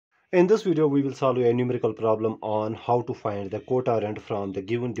In this video, we will solve a numerical problem on how to find the quota rent from the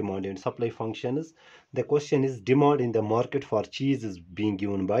given demand and supply functions. The question is demand in the market for cheese is being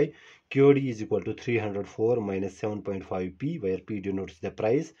given by QD is equal to 304 minus 7.5p, where P denotes the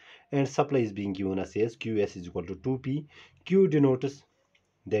price, and supply is being given as QS is equal to 2p. Q denotes,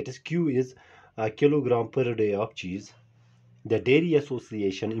 that is Q is a kilogram per day of cheese. The Dairy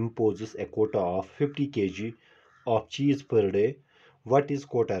Association imposes a quota of 50 kg of cheese per day. What is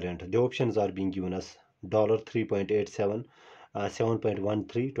quota rent? The options are being given as $3.87,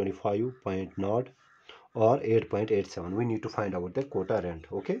 7.13, 25.0, or 8.87. We need to find out the quota rent.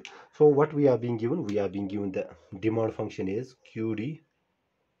 Okay. So what we are being given? We are being given the demand function is QD.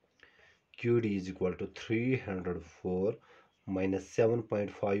 QD is equal to 304 minus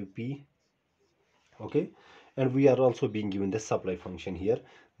 7.5p. Okay, and we are also being given the supply function here,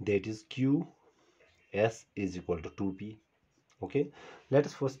 that is QS is equal to 2p. Okay, let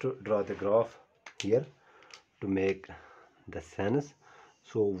us first draw the graph here to make the sense.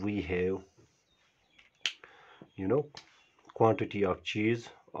 So we have, quantity of cheese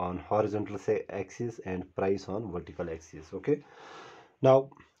on horizontal axis and price on vertical axis. Okay,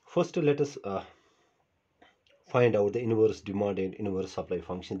 now first let us find out the inverse demand and inverse supply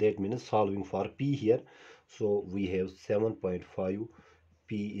function. That means solving for P here. So we have 7.5,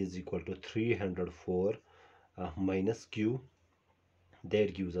 P is equal to 304 minus Q.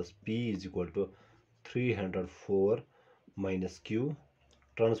 That gives us P is equal to 304 minus Q.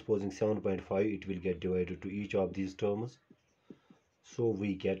 Transposing 7.5, it will get divided to each of these terms. So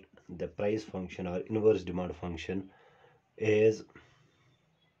we get the price function or inverse demand function is,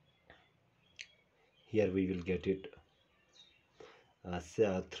 here we will get it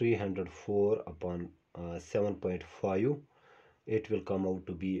 304 upon 7.5. it will come out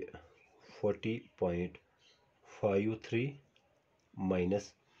to be 40.53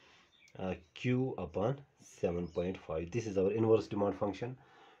 minus Q upon 7.5. This is our inverse demand function.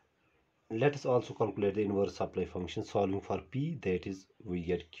 Let us also calculate the inverse supply function. Solving for P, that is we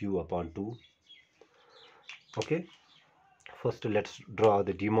get Q upon 2. Okay, first let's draw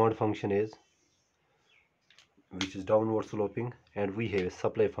the demand function is, which is downward sloping, and we have a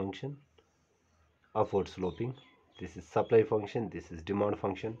supply function upward sloping. This is supply function, this is demand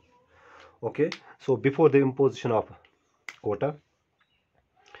function. Okay, so before the imposition of quota,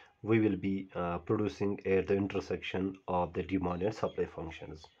 we will be producing at the intersection of the demand and supply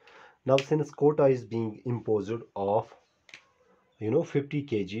functions. Now since quota is being imposed of 50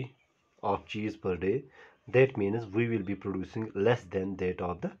 kg of cheese per day, that means we will be producing less than that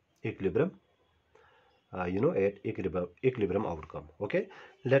of the equilibrium, at equilibrium outcome. Okay,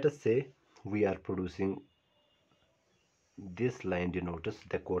 let us say we are producing, this line denotes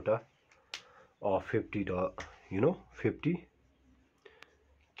the quota of 50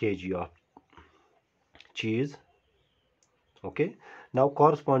 kg of cheese. Okay, now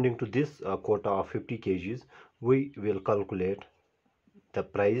corresponding to this quota of 50 kgs, we will calculate the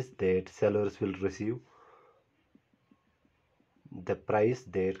price that sellers will receive, the price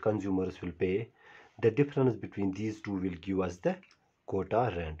that consumers will pay. The difference between these two will give us the quota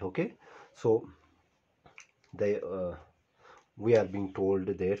rent. Okay, so we are being told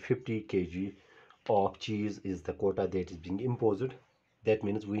that 50 kg of cheese is the quota that is being imposed. That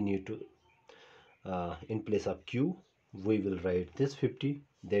means we need to, in place of Q, we will write this 50.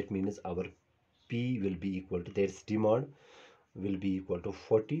 That means our P will be equal to, that's demand, will be equal to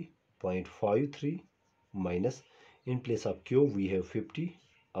 40.53 minus, in place of Q we have 50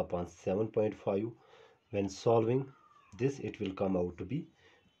 upon 7.5. When solving this, it will come out to be,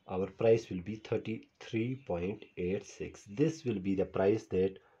 our price will be 33.86. this will be the price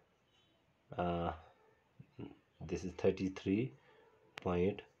that this is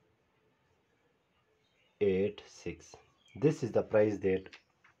 33.86. this is the price that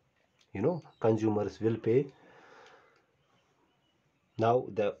consumers will pay. Now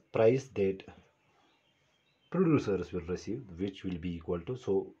the price that producers will receive, which will be equal to,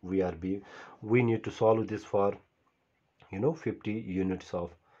 so we need to solve this for 50 units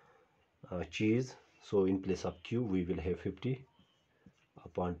of cheese. So in place of Q we will have 50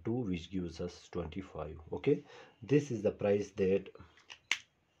 upon 2, which gives us 25. Okay, this is the price that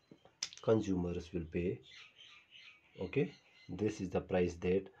consumers will pay. Okay, this is the price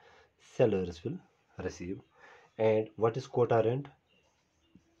that sellers will receive. And what is quota rent?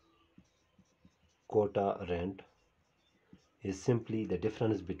 Quota rent is simply the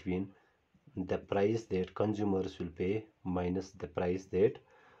difference between the price that consumers will pay minus the price that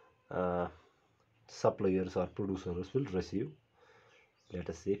suppliers or producers will receive. Let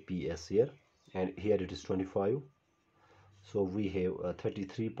us say PS here, and here it is 25. So we have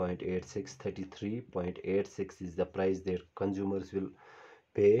 33.86. 33.86 is the price that consumers will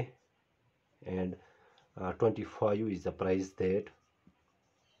pay, and 25 is the price that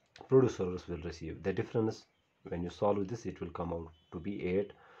producers will receive. The difference, when you solve this, it will come out to be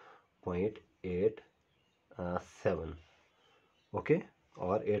 8.87, okay,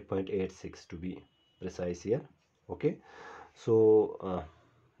 or 8.86 to be precise here, okay. So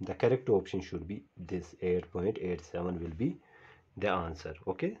the correct option should be this. 8.87 will be the answer,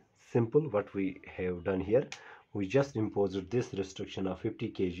 okay. Simple. What we have done here, we just imposed this restriction of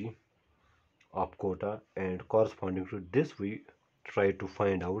 50 kg of quota, and corresponding to this we try to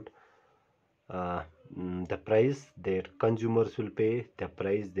find out the price that consumers will pay, the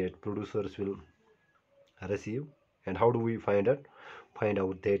price that producers will receive. And how do we find out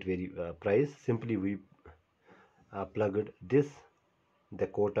that very price? Simply we plugged this, the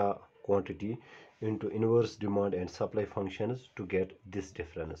quota quantity, into inverse demand and supply functions to get this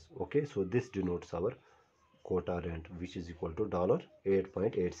difference, okay. So this denotes our quota rent, which is equal to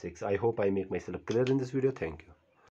 $8.86. I hope I make myself clear in this video. Thank you.